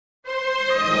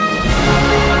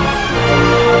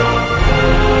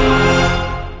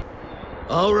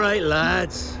All right,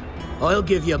 lads. I'll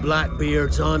give you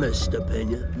Blackbeard's honest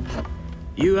opinion.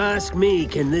 You ask me,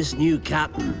 can this new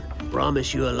captain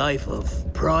promise you a life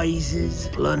of prizes,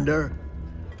 plunder,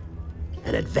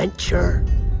 and adventure?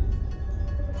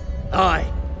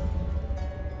 Aye.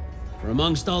 For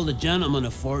amongst all the gentlemen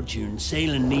of fortune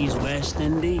sailing these West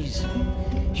Indies,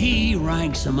 he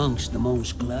ranks amongst the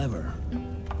most clever.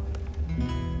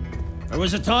 There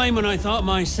was a time when I thought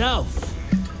myself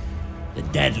the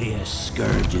deadliest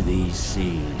scourge of these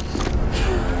seas.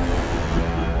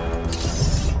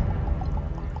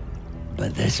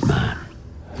 But this man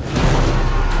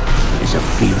is a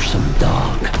fearsome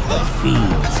dog that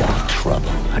feeds off trouble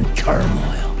and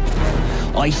turmoil.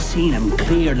 I seen him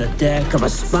clear the deck of a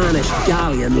Spanish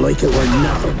galleon like it were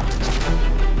nothing.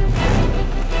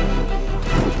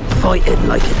 Fighting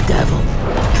like a devil,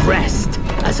 dressed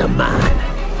as a man.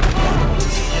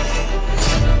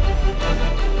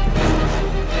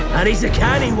 And he's a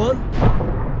canny one.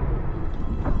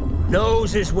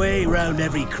 Knows his way round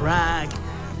every crag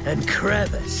and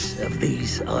crevice of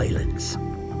these islands.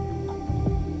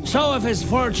 So if it's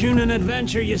fortune and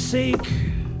adventure you seek,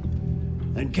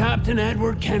 then Captain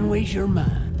Edward Kenway's your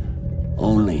man.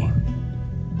 Only,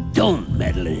 don't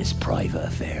meddle in his private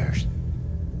affairs.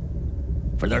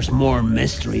 For there's more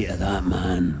mystery to that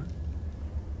man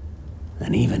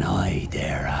than even I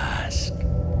dare ask.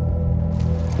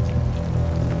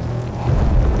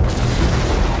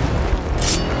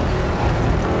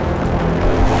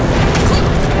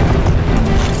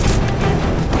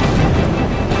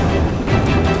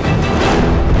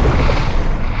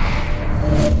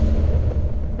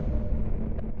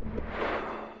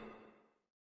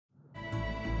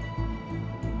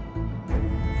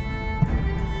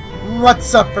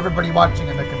 What's up, everybody watching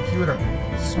in the computer,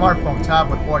 smartphone,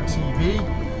 tablet, or TV?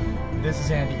 This is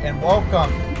Andy, and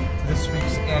welcome to this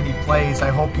week's Andy Plays. I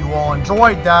hope you all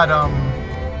enjoyed that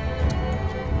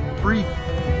brief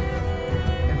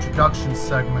introduction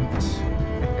segment.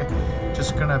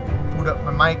 Just gonna boot up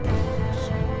my mic.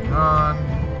 On.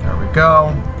 There we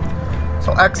go.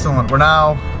 So excellent. We're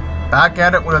now back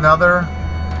at it with another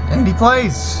Andy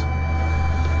Plays.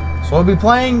 So we'll be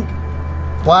playing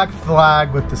Black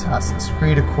Flag with this Assassin's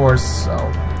Creed, of course, so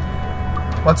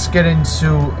let's get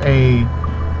into a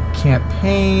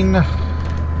campaign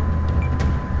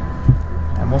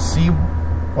and we'll see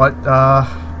what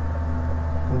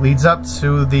leads up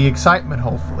to the excitement,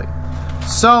 hopefully.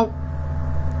 So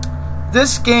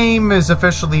this game is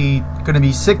officially going to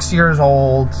be 6 years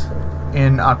old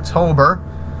in October.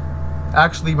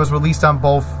 Actually, it was released on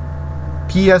both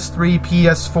PS3,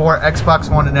 PS4, Xbox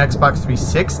One, and Xbox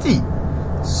 360.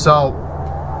 So,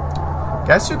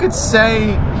 guess you could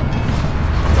say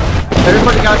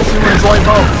everybody got to enjoy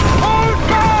both.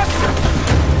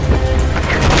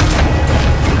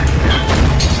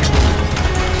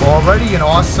 So already an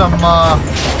awesome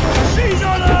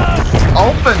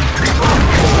open.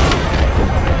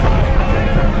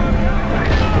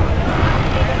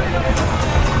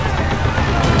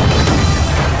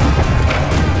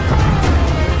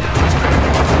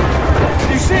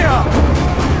 You see her?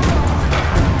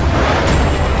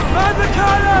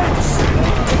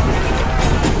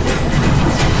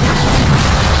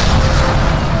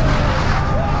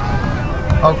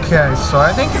 Okay, so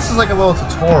I think this is like a little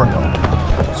tutorial.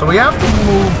 So we have to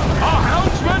move. Our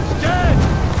helmsman's dead!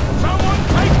 Someone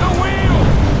take the wheel!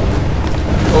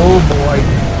 Oh boy.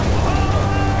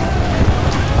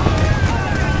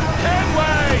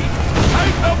 Kenway!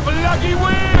 Take the bloody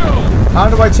wheel! How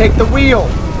do I take the wheel?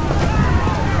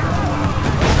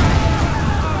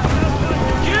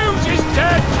 Hughes is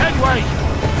dead, Kenway!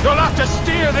 You'll have to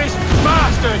steer this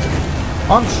bastard!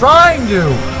 I'm trying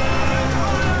to.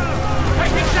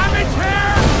 Taking damage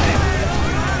here!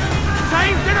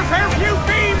 Time to repair a few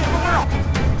beams!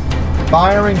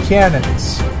 Firing cannons.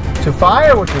 To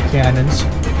fire with your cannons,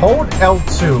 hold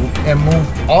L2 and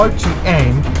move R to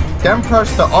aim, then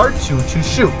press the R2 to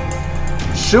shoot.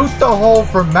 Shoot the hole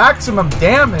for maximum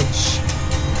damage.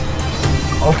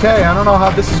 Okay, I don't know how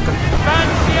this is going.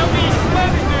 Fancy a wee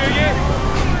swim, do you?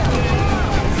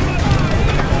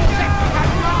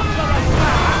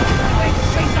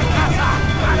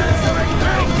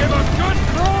 Give a good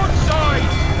broadside!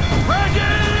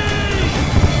 Ready!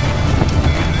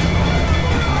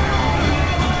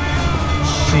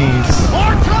 Jeez.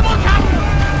 More trouble, Captain!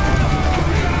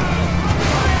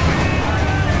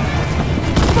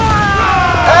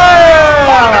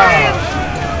 Hey!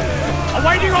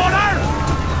 Awaiting order!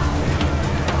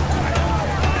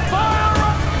 Fire!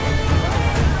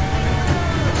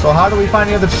 So how do we find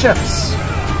the other ships?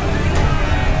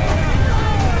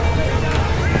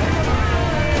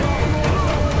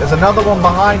 There's another one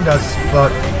behind us,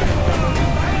 but...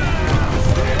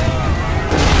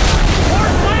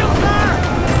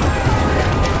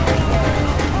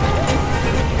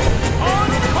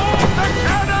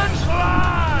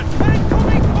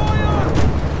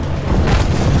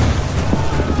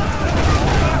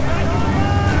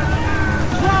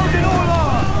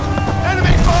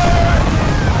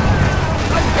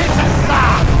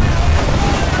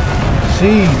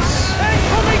 Jeez.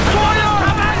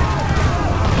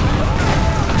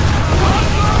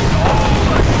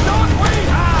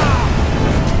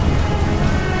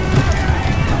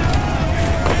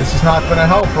 This is not gonna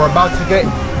help. We're about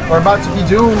to be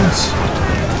doomed.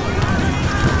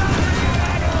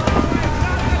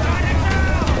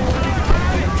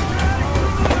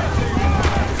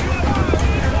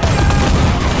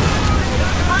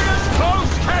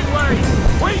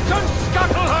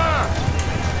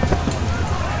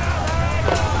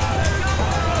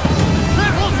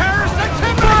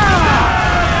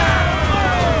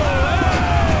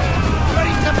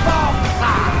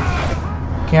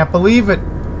 Can't believe it.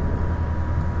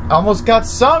 Almost got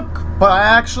sunk, but I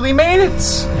actually made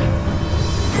it.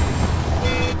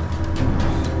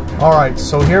 Alright,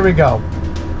 so here we go.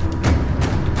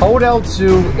 Hold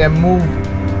L2 and move.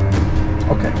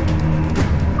 Okay.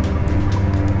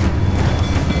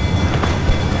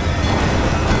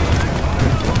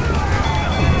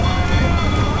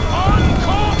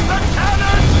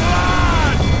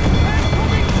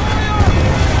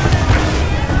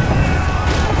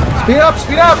 Speed up,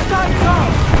 speed up!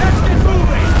 Let's get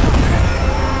moving!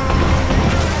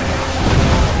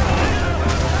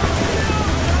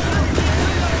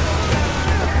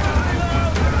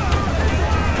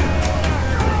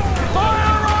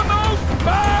 Fire on those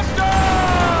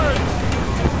bastards!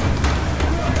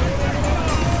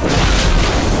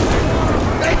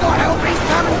 They got helping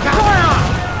coming, Fire!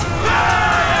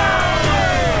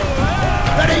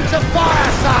 Ready to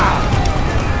fire, sir!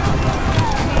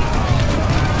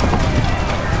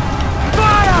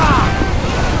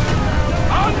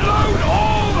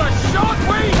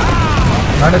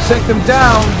 Trying to take them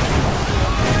down.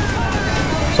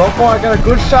 So far, I got a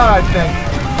good shot, I think.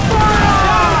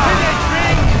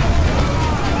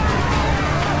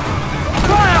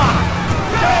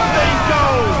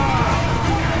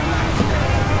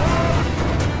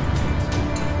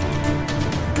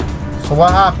 So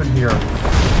what happened here?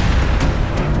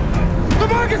 The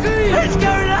magazine! Let's go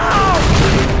now!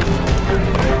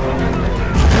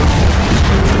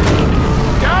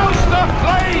 Douse the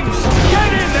flames!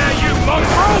 Get in there, you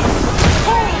mongrel!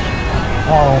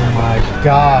 Oh my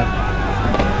god.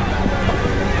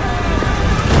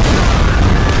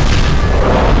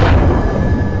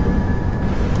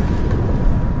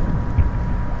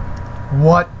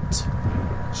 What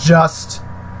just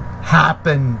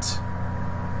happened?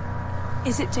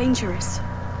 Is it dangerous?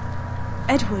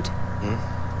 Edward?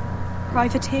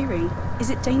 Privateering, is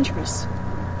it dangerous?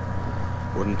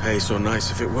 Wouldn't pay so nice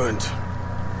if it weren't.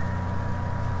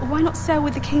 Why not sail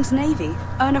with the King's Navy?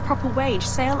 Earn a proper wage,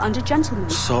 sail under gentlemen.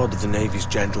 Sod the Navy's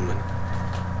gentlemen.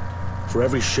 For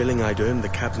every shilling I'd earn, the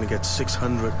captain gets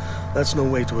 600. That's no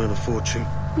way to earn a fortune.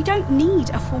 We don't need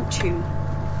a fortune.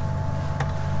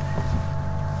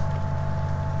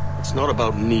 It's not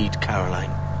about need,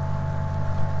 Caroline.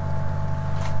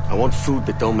 I want food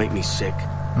that don't make me sick.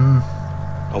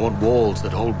 I want walls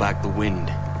that hold back the wind.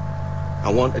 I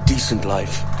want a decent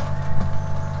life.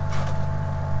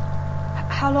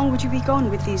 How long would you be gone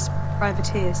with these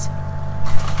privateers?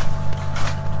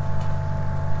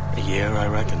 A year, I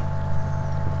reckon.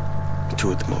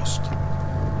 2 at the most.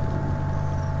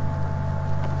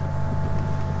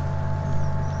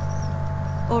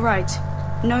 All right.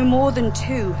 No more than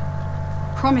 2.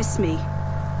 Promise me.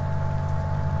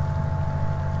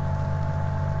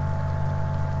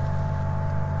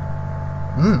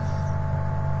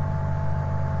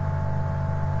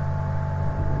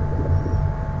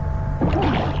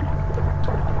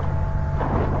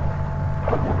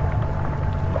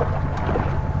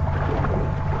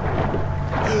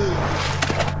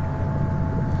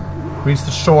 Reach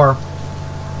the shore.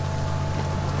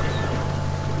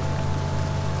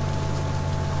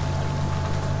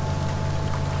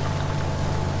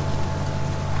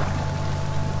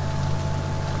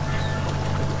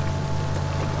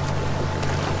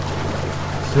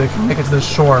 So they can make it to the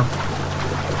shore.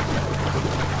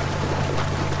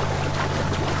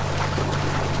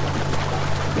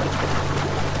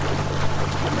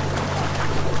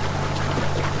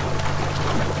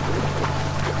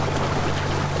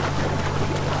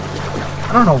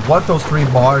 I don't know what those 3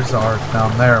 bars are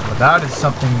down there, but that is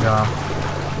something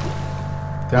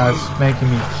that's making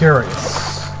me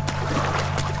curious.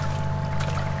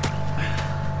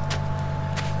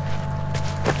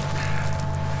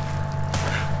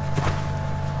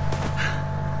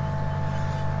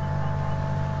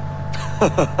 Was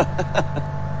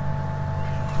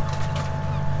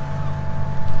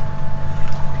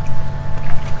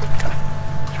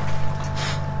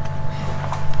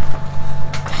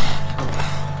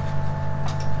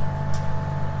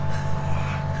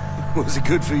it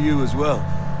good for you as well?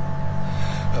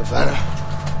 Havana.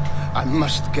 I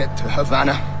must get to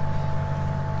Havana.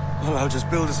 Well, I'll just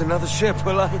build us another ship,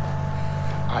 will I?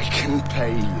 I can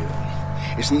pay you.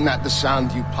 Isn't that the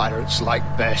sound you pirates like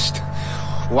best?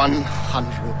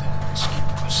 100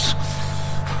 escudos.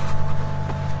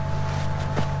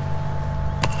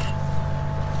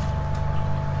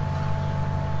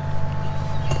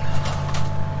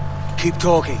 Keep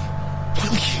talking.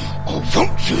 Will you or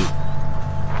won't you?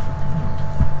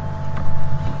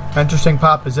 Interesting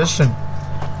proposition.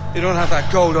 You don't have that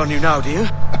gold on you now, do you?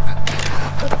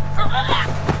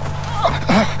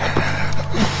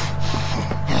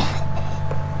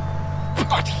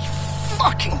 Bloody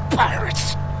fucking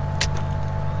pirates!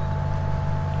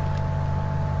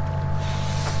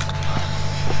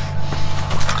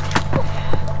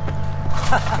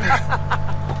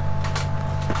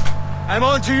 I'm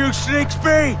on to you,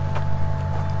 Slicksby!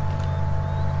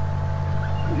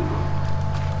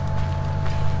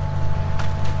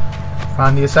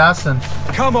 Find the assassin.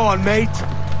 Come on, mate.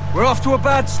 We're off to a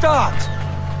bad start.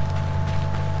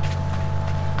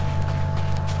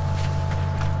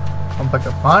 I hope I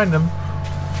can find him.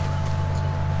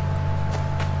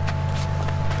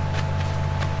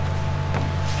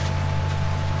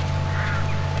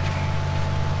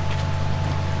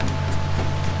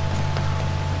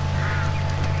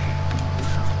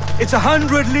 It's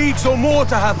 100 leagues or more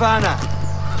to Havana.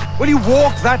 Will you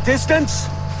walk that distance?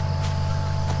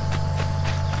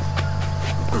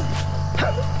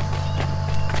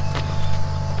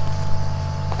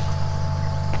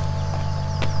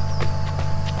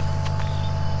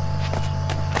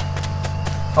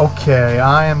 Okay,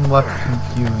 I am left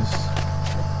confused.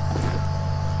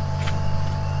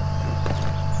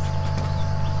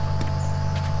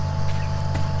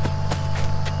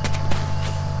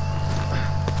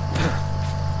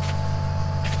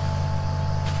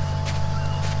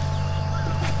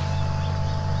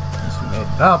 Guess we made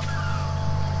it up.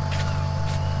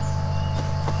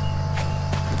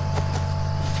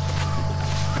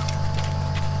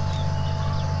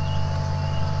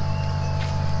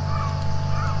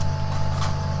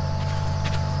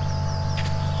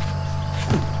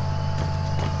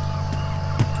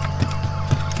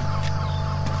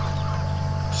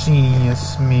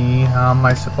 Genius me, how am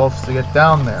I supposed to get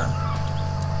down there?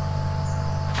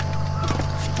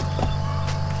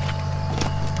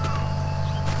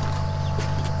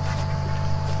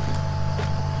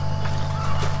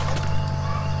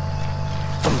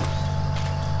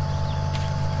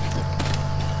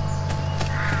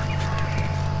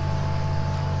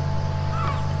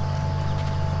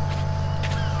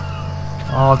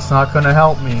 Oh, it's not gonna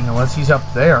help me unless he's up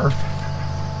there.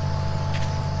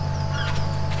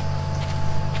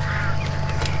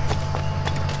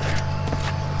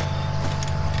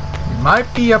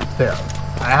 Might be up there.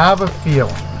 I have a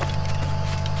feeling.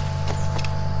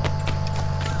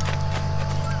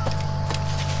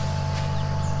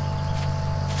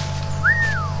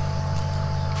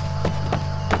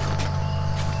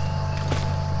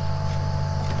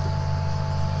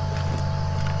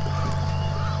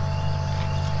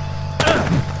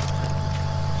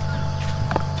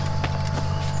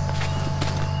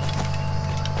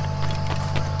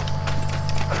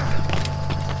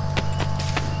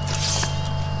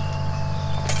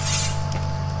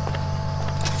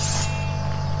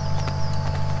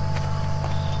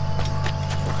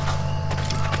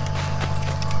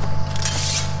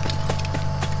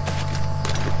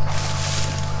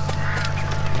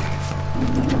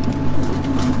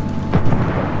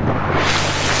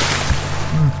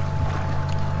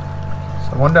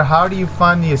 I wonder, how do you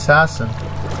find the assassin?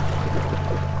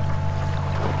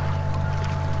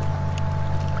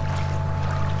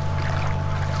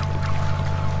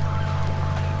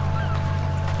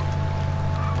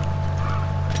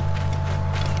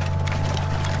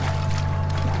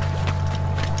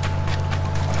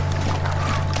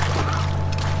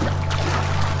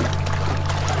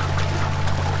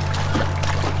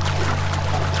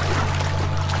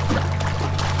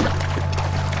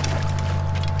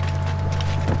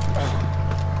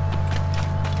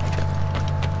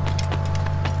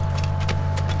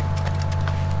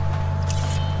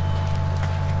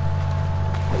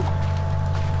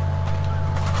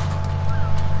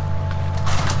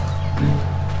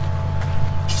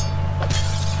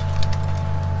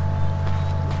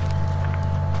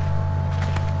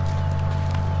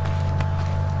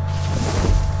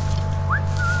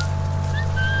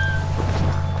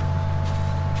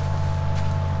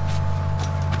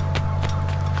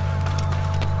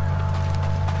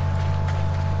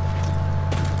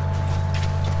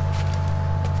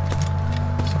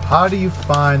 how do you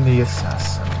find the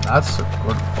assassin? That's a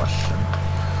good question.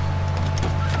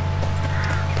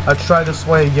 Let's try this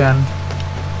way again.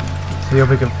 See if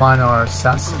we can find our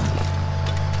assassin.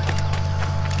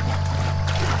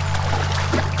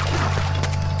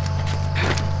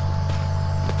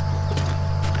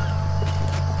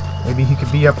 Maybe he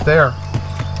could be up there.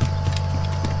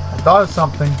 I thought of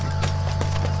something.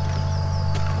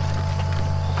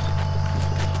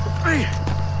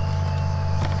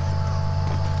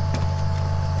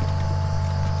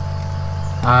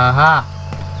 Aha!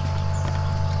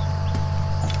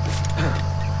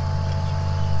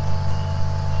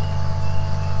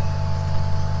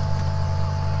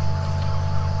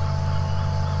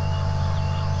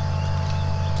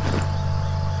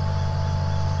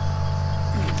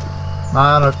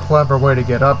 Not a clever way to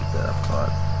get up there, but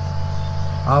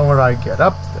how would I get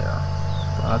up there?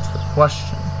 That's the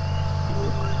question.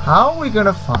 How are we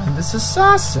gonna find this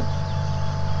assassin?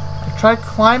 I tried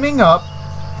climbing up.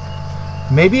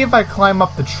 Maybe if I climb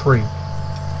up the tree.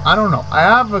 I don't know. I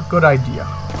have a good idea.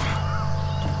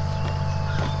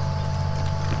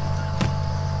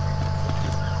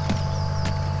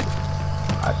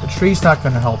 The tree's not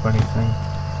gonna help anything.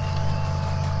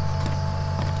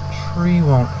 Tree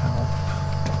won't help.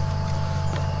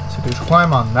 So just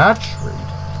climb on that tree.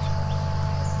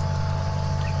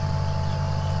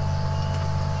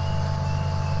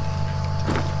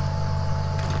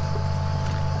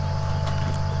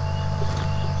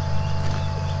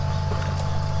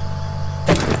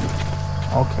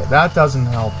 Okay, that doesn't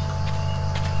help.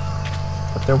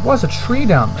 But there was a tree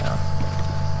down there.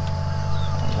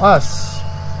 Unless...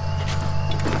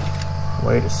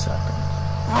 Wait a second.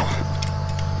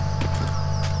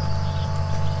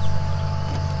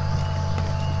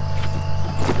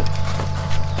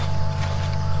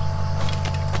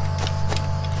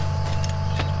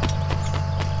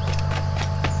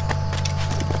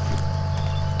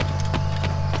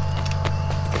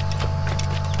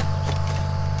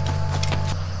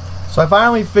 So I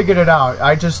finally figured it out.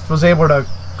 I just was able to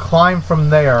climb from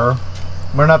there,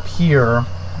 went up here,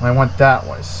 and I went that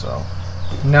way, so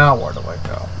now where do I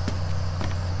go?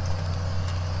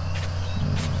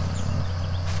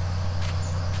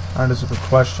 That is a good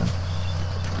question.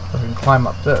 I can climb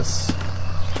up this.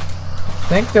 I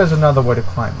think there's another way to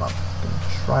climb up.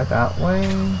 Try that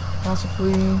way,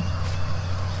 possibly.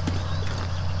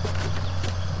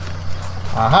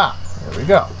 Aha! There we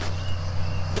go.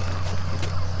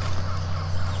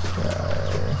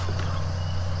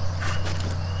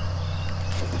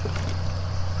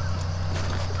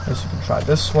 Guess you can try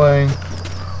this way.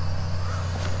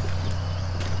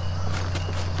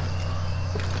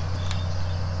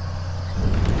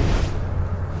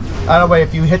 By the way,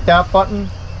 if you hit that button...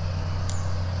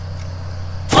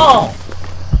 Oh!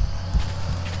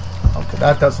 Okay,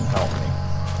 that doesn't help me.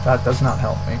 That does not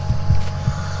help me.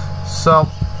 So,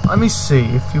 let me see.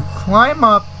 If you climb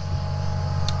up...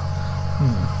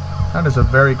 that is a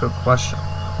very good question.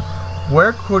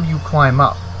 Where could you climb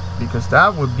up? Because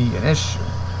that would be an issue.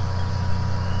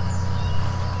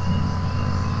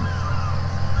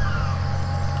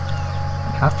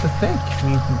 I have to think. I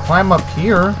mean, you can climb up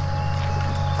here.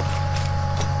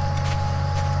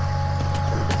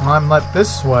 Climb like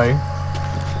this way.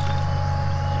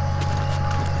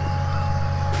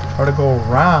 Or to go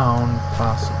around,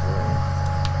 possibly.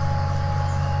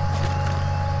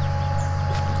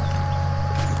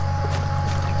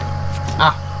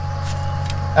 Ah!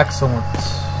 Excellent.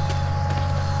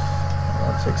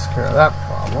 That takes care of that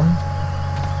problem.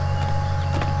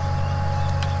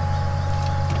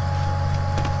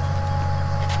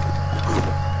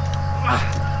 I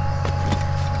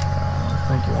don't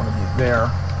think you want to be there.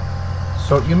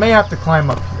 So you may have to climb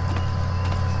up here.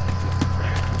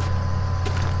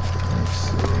 Let's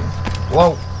see.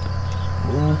 Whoa.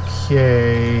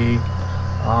 Okay.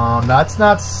 That's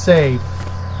not safe.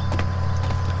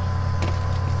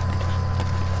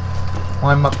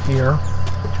 Climb up here.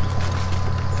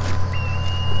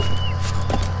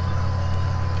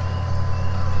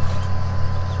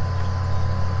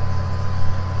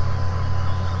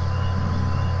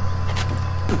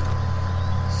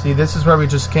 See, this is where we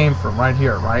just came from, right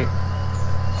here, right?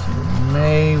 So you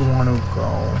may want to go...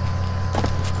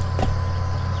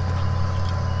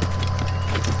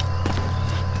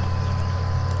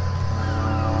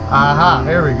 Aha,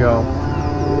 here we go.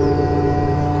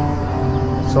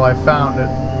 So I found it.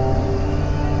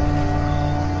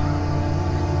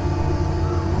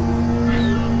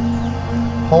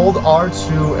 Hold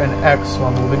R2 and X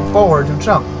while moving forward to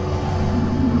jump.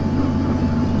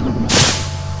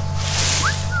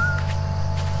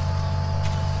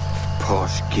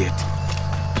 Posh git.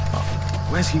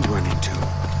 Where Where's he running to?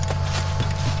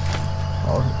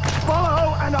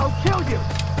 Follow and I'll kill you!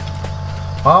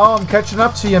 Oh, I'm catching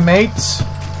up to you, mates.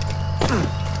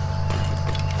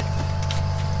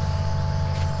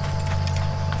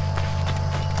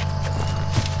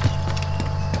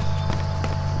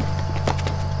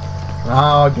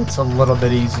 Now it gets a little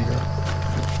bit easier.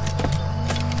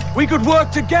 We could work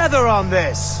together on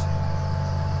this.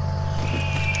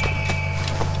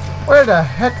 Where the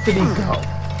heck did he go?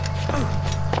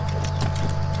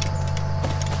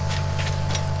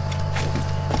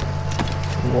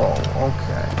 Whoa,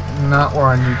 okay. Not where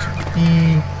I need to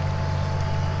be.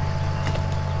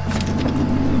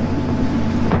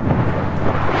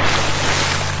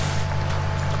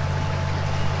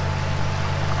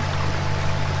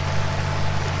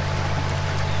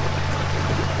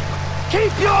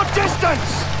 Keep your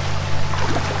distance!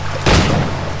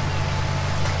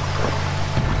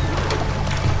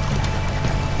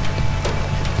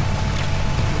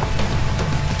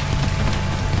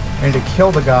 I need to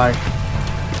kill the guy.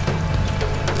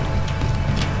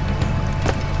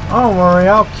 Don't worry,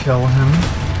 I'll kill him.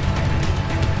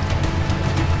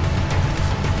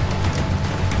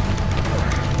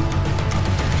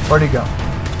 Where'd he go?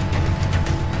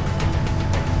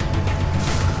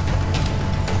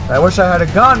 I wish I had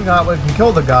a gun that would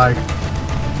kill the guy.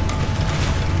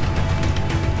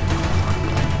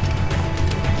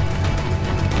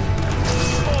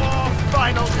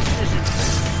 Final decision.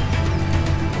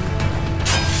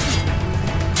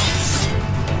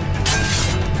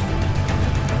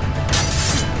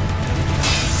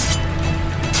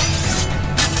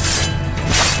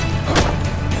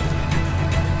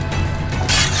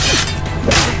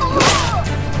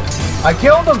 I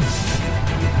killed him!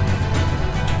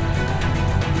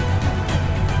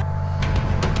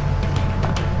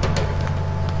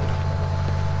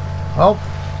 Well,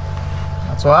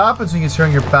 that's what happens when you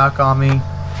turn your back on me.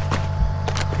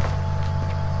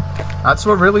 That's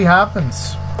what really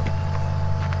happens.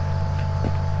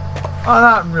 Oh,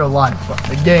 not in real life, but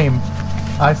the game.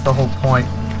 That's the whole point.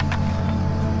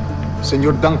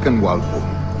 Senor Duncan Walpole,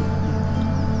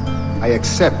 I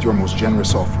accept your most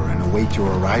generous offer and await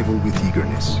your arrival with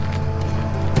eagerness.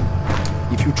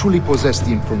 If you truly possess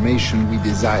the information we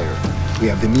desire, we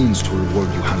have the means to reward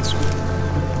you handsomely.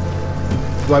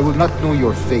 Though I will not know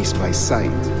your face by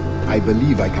sight, I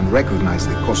believe I can recognize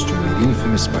the costume made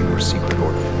infamous by your secret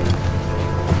order.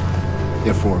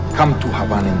 Therefore, come to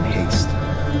Havana in haste,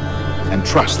 and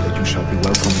trust that you shall be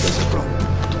welcomed as a brother.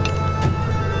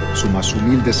 Su más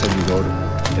humilde servidor,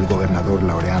 el gobernador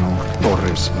Laureano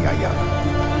Torres y Ayala.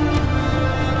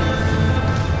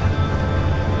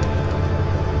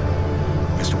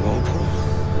 Mr. Walpole,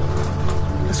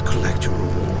 let's collect your reward.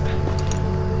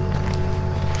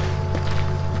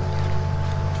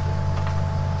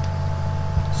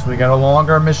 So we got a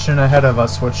longer mission ahead of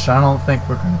us, which I don't think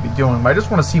we're going to be doing, but I just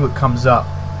want to see what comes up.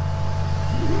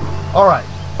 Alright,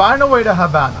 find a way to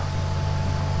Havana.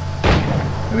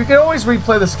 We can always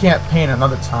replay this campaign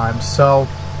another time, so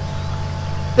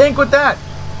I think with that,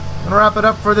 I'm going to wrap it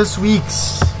up for this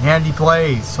week's Andy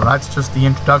Plays. So that's just the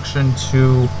introduction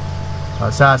to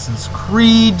Assassin's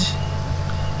Creed.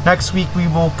 Next week we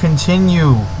will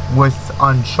continue with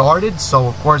Uncharted, so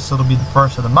of course it'll be the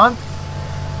first of the month,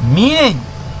 meaning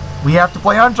we have to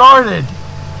play Uncharted.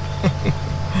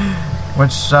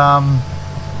 Which,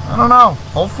 I don't know.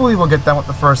 Hopefully we'll get done with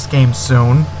the first game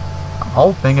soon. I'm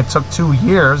hoping. It took 2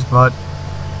 years, but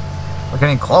we're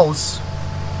getting close.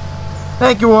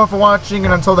 Thank you all for watching,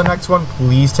 and until the next one,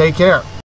 please take care.